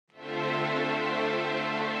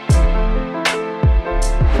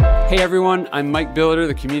Hey everyone, I'm Mike Billiter,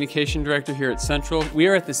 the Communication Director here at Central. We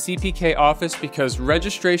are at the CPK office because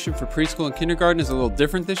registration for preschool and kindergarten is a little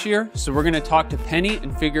different this year, so we're going to talk to Penny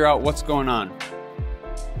and figure out what's going on.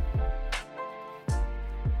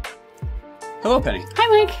 Hello, Penny.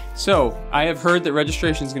 Hi, Mike. So, I have heard that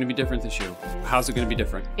registration is going to be different this year. How's it going to be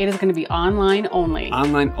different? It is going to be online only.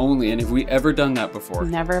 Online only, and have we ever done that before?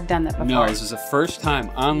 Never have done that before. No, this is the first time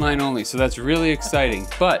online only, so that's really exciting.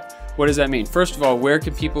 But what does that mean? First of all, where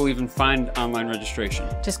can people even find online registration?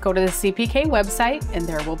 Just go to the CPK website and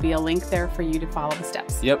there will be a link there for you to follow the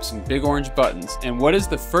steps. Yep, some big orange buttons. And what is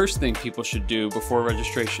the first thing people should do before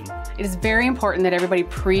registration? It is very important that everybody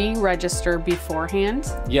pre-register beforehand.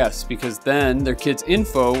 Yes, because then their kids'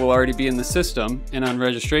 info will already be in the system, and on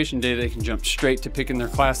registration day they can jump straight to picking their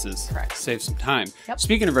classes. Correct. Save some time. Yep.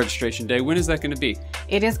 Speaking of registration day, when is that going to be?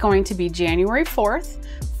 It is going to be January 4th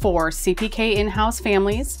for CPK in-house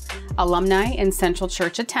families, alumni, and Central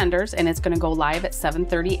Church attenders, and it's going to go live at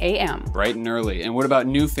 7:30 a.m. Bright and early. And what about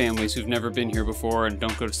new families who've never been here before and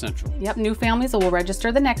don't go to Central? Yep, new families will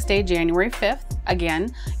register the next day, January 5th.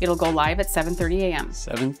 Again, it'll go live at 7:30 a.m.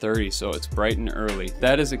 7:30, so it's bright and early.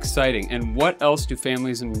 That is exciting. And what else do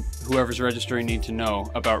families and whoever's registering need to know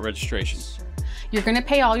about registration? You're going to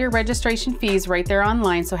pay all your registration fees right there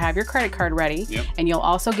online, so have your credit card ready. Yep. And you'll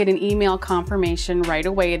also get an email confirmation right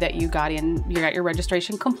away that you got your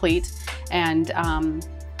registration complete, and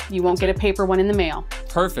you won't get a paper one in the mail.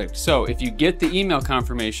 Perfect. So if you get the email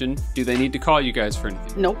confirmation, do they need to call you guys for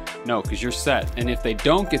anything? Nope. No, because you're set. And if they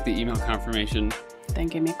don't get the email confirmation, then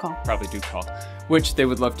give me a call. probably do call, which they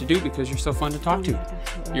would love to do because you're so fun to talk to.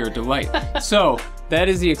 Absolutely. You're a delight. So that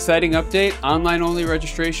is the exciting update. Online only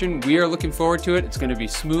registration. We are looking forward to it. It's going to be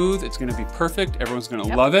smooth. It's going to be perfect. Everyone's going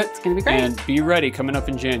to love it. It's going to be great. And be ready coming up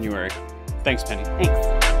in January. Thanks, Penny.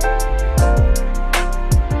 Thanks.